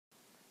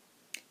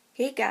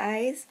Hey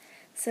guys!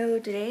 So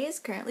today is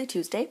currently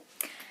Tuesday,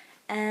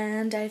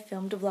 and I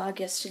filmed a vlog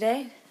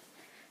yesterday,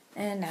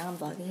 and now I'm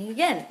vlogging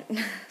again.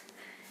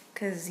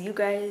 Because you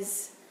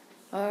guys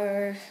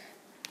are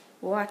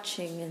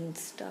watching and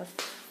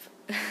stuff.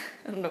 I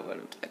don't know what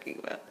I'm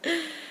talking about.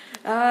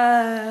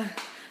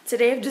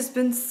 Today I've just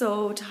been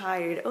so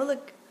tired. Oh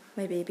look,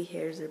 my baby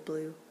hairs are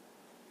blue.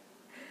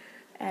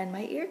 And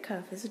my ear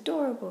cuff is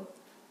adorable.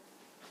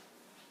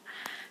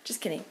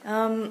 Just kidding.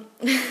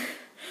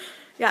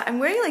 Yeah, I'm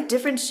wearing like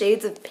different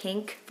shades of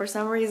pink for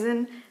some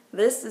reason.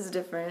 This is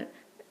different.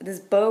 This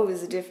bow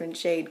is a different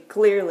shade,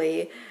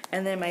 clearly.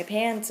 And then my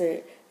pants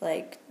are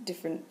like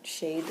different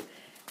shade.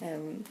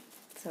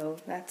 So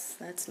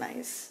that's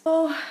nice.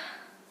 Oh,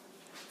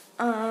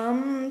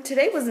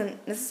 today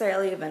wasn't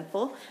necessarily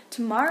eventful.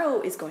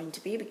 Tomorrow is going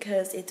to be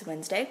because it's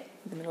Wednesday,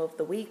 the middle of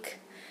the week.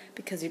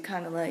 Because you're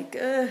kind of like,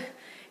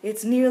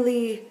 it's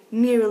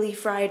nearly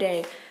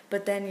Friday,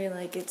 but then you're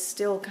like, it's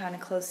still kind of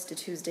close to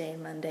Tuesday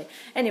and Monday.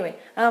 Anyway,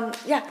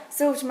 yeah,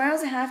 so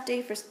tomorrow's a half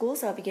day for school,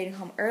 so I'll be getting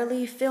home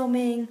early,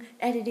 filming,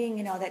 editing,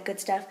 and all that good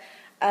stuff.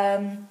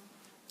 I'd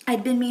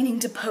been meaning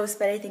to post,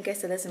 but I think I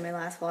said this in my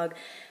last vlog,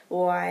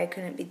 why I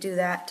couldn't do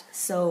that,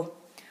 so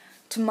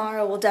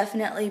tomorrow will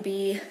definitely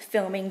be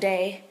filming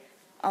day.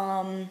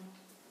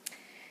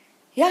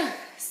 Yeah,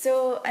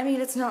 so, I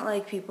mean, it's not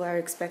like people are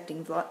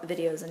expecting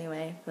videos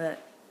anyway,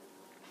 but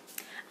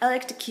I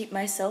like to keep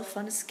myself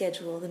on a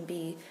schedule and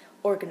be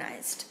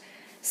organized.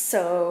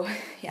 So,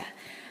 yeah.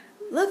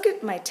 Look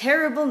at my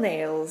terrible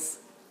nails.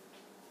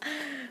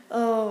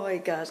 Oh my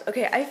gosh.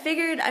 Okay, I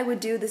figured I would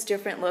do this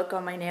different look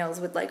on my nails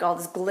with like all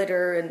this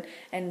glitter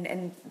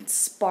and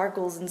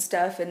sparkles and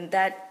stuff, and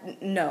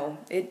that, no.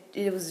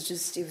 It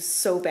was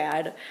so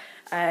bad.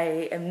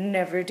 I am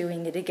never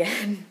doing it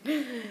again.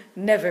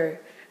 Never.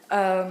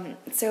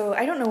 So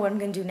I don't know what I'm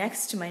gonna do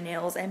next to my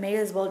nails. I may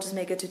as well just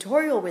make a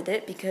tutorial with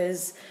it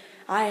because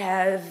I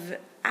have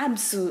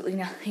absolutely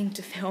nothing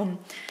to film.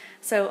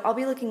 So I'll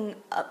be looking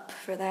up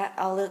for that.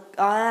 I'll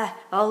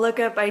look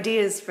up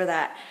ideas for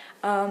that.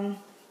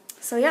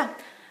 So yeah.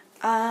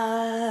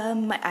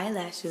 My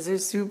eyelashes are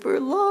super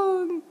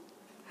long.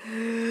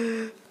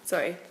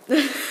 Sorry.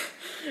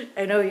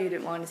 I know you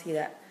didn't want to see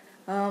that.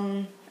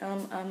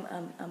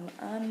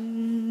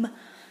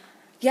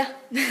 Yeah.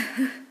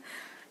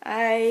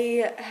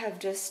 I have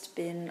just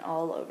been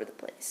all over the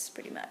place,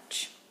 pretty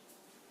much.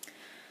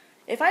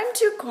 If I'm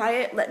too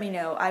quiet, let me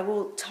know. I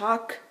will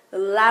talk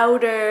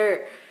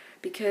louder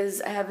because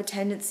I have a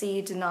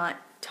tendency to not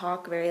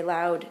talk very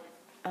loud.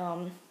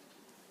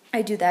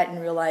 I do that in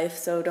real life,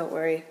 so don't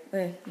worry.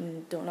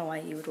 Don't know why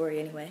you would worry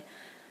anyway.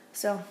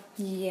 So,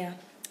 yeah.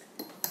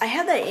 I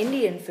had that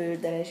Indian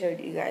food that I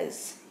showed you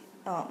guys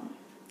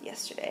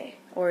yesterday,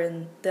 or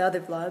in the other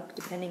vlog,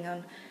 depending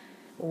on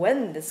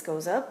when this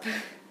goes up.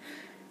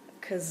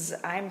 Because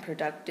I'm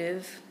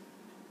productive.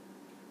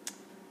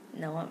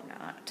 No, I'm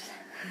not.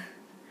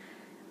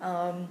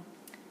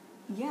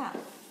 Yeah.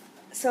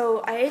 So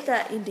I ate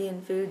that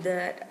Indian food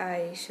that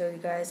I showed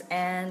you guys,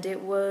 and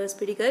it was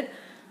pretty good.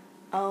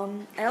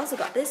 I also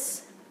got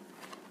this.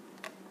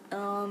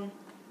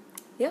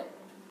 Yeah.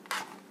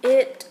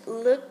 It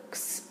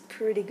looks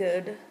pretty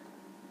good.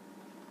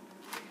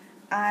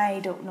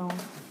 I don't know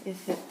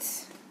if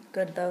it's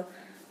good though,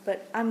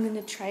 but I'm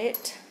gonna try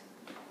it.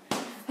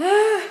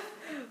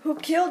 Who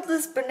killed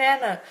this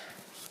banana?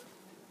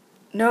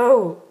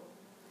 No.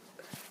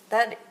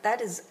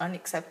 That is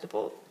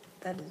unacceptable.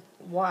 That is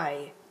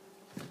why.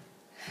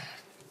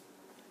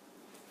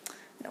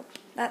 No,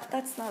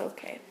 that's not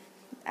okay.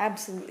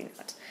 Absolutely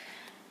not.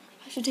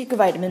 I should take a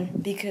vitamin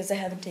because I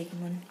haven't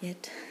taken one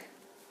yet.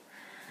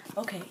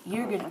 Okay,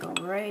 you're gonna go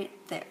right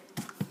there.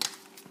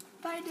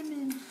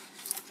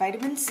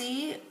 Vitamin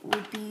C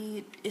would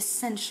be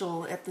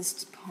essential at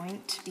this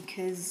point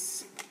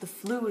because the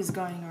flu is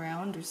going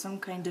around or some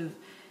kind of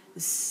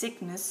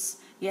sickness.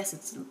 Yes,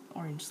 it's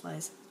orange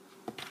slice.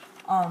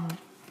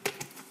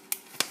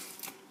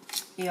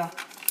 Yeah.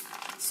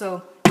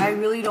 So I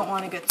really don't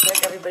want to get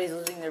sick. Everybody's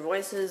losing their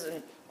voices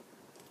and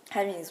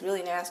having these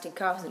really nasty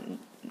coughs, and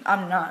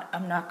I'm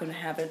not gonna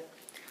have it.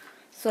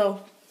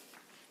 So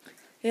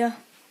yeah.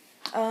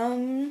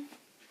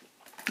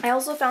 I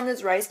also found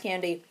this rice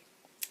candy.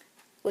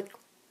 Look,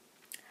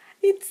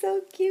 it's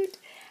so cute.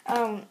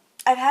 I've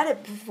had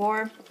it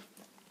before,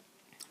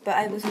 but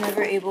I was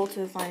never able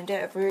to find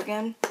it ever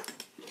again.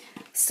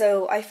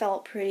 So I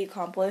felt pretty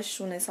accomplished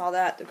when I saw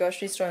that at the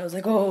grocery store. I was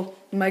like, oh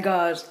my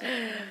gosh,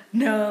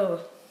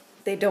 no,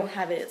 they don't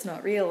have it. It's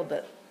not real,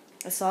 but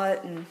I saw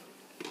it and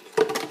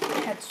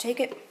I had to take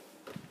it.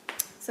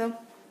 So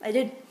I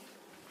did.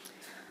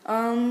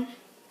 I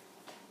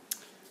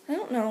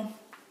don't know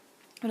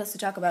what else to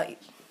talk about.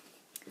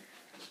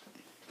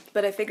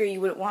 But I figure you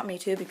wouldn't want me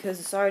to because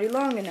it's already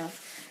long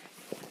enough.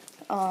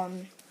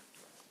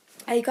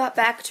 I got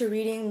back to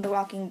reading The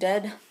Walking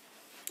Dead.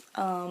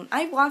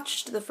 I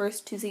watched the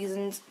first 2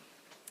 seasons.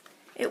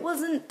 It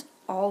wasn't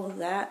all of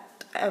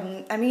that.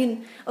 I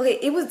mean, okay,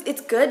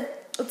 it's good.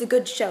 It's a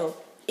good show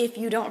if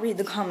you don't read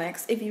the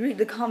comics. If you read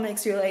the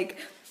comics, you're like,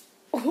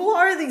 who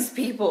are these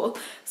people?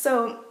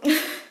 So,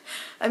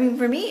 I mean,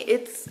 for me,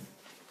 it's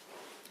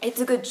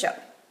a good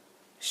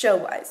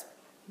show-wise.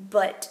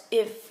 But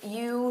if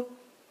you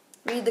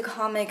read the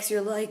comics,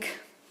 you're like,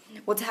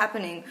 what's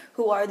happening?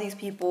 Who are these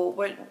people?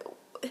 What?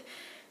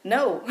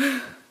 No.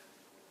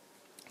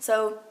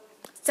 So,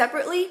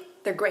 separately,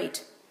 they're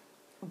great.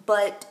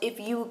 But if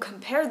you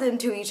compare them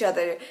to each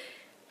other,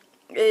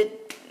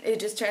 it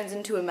just turns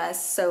into a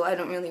mess, so I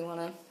don't really want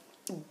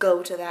to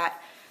go to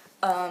that.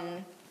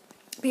 But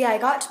yeah, I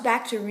got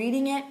back to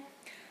reading it.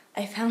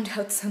 I found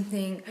out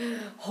something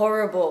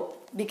horrible,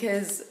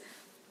 because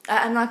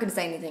I'm not going to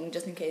say anything,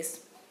 just in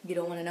case you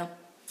don't want to know.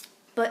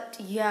 But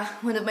yeah,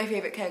 one of my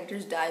favorite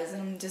characters dies,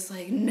 and I'm just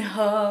like,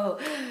 no,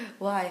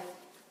 why?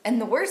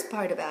 And the worst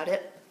part about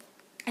it,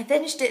 I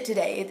finished it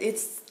today.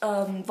 It's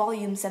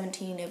volume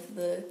 17 of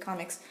the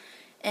comics,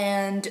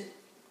 and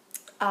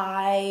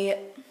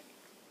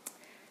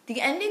the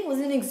ending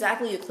wasn't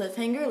exactly a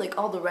cliffhanger like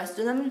all the rest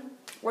of them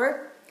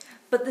were,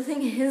 but the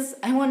thing is,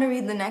 I want to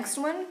read the next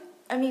one.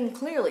 I mean,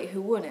 clearly,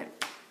 who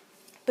wouldn't?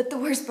 But the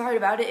worst part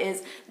about it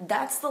is,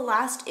 that's the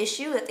last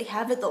issue that they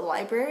have at the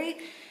library,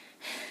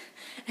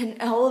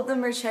 and all of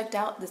them are checked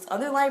out at this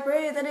other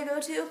library that I go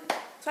to,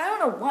 so I don't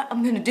know what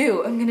I'm gonna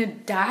do. I'm gonna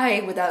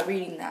die without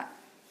reading that.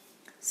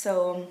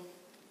 So,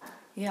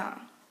 yeah.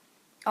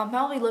 I'll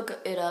probably look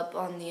it up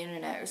on the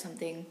internet or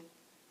something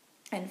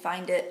and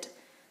find it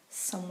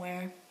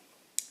somewhere.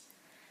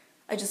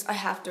 I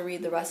have to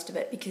read the rest of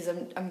it because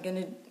I'm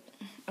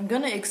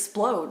gonna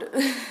explode.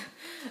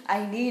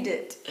 I need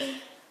it.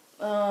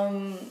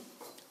 I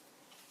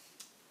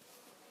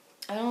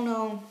don't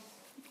know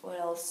what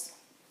else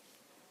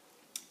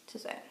to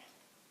say.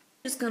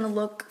 Just gonna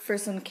look for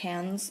some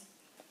cans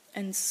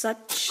and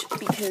such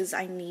because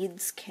I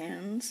needs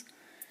cans.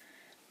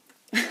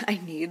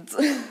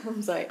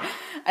 I'm sorry.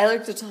 I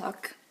like to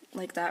talk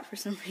like that for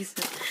some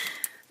reason,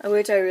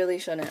 which I really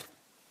shouldn't.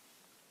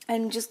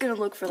 I'm just gonna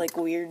look for like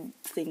weird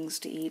things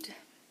to eat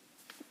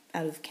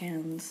out of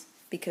cans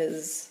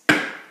because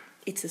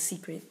it's a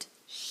secret.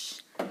 Shh.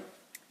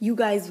 You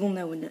guys will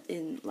know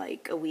in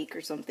like a week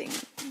or something,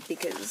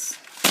 because,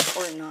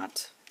 or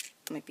not,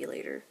 it might be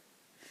later.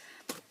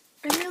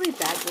 I'm really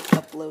bad with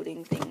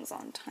uploading things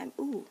on time.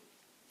 Ooh,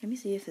 let me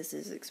see if this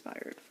is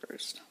expired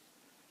first.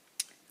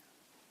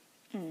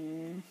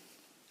 It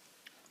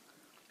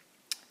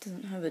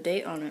doesn't have a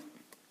date on it.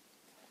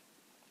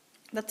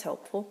 That's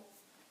helpful.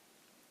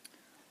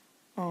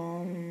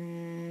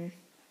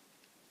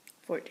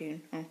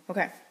 14. Oh,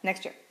 okay,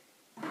 next year.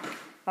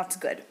 That's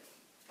good.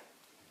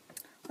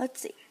 Let's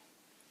see.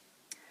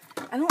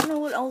 I don't know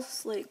what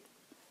else, like,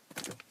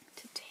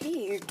 to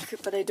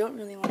take, but I don't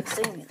really want to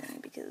say anything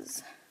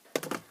because...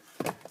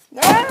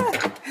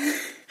 Ah!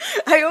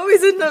 I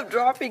always end up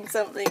dropping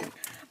something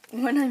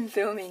when I'm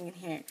filming in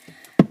here.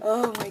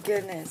 Oh my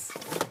goodness.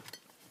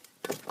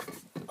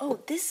 Oh,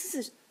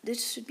 this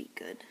should be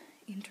good.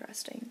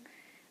 Interesting.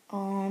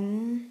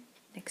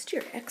 Next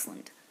year,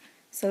 excellent.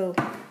 So,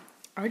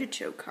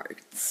 artichoke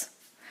cards.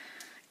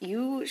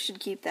 You should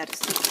keep that a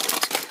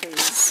secret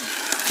because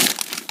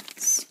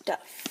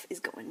stuff is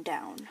going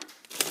down.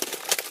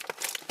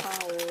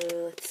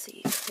 Let's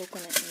see.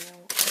 Coconut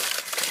milk.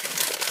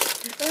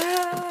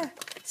 Ah!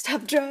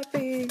 Stop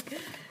dropping.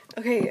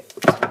 Okay,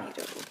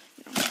 tomato.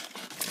 No.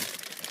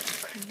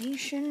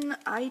 Carnation.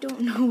 I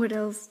don't know what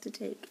else to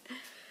take.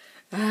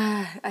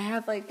 I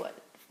have like what?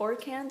 4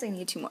 cans? I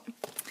need 2 more.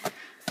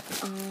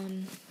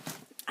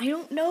 I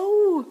don't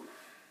know.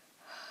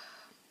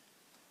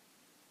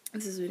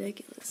 This is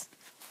ridiculous.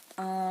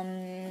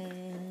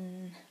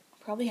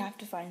 Probably have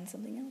to find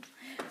something else.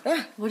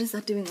 Ah, what is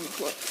that doing on the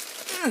floor?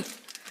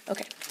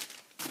 Okay.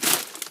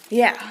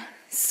 Yeah,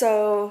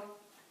 so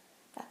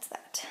that's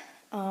that.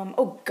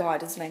 Oh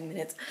god, it's 9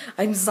 minutes.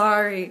 I'm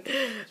sorry.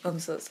 I'm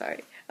so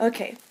sorry.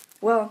 Okay,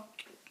 well,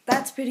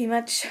 that's pretty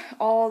much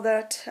all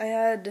that I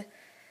had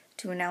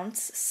to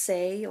announce,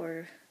 say,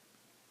 or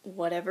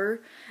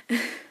whatever.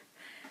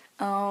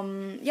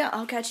 Yeah,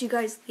 I'll catch you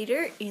guys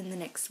later in the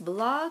next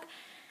vlog.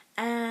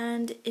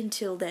 And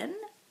until then,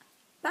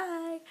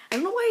 bye. I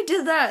don't know why I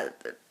did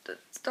that.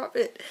 Stop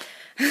it.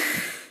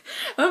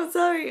 I'm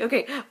sorry.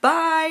 Okay,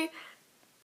 bye.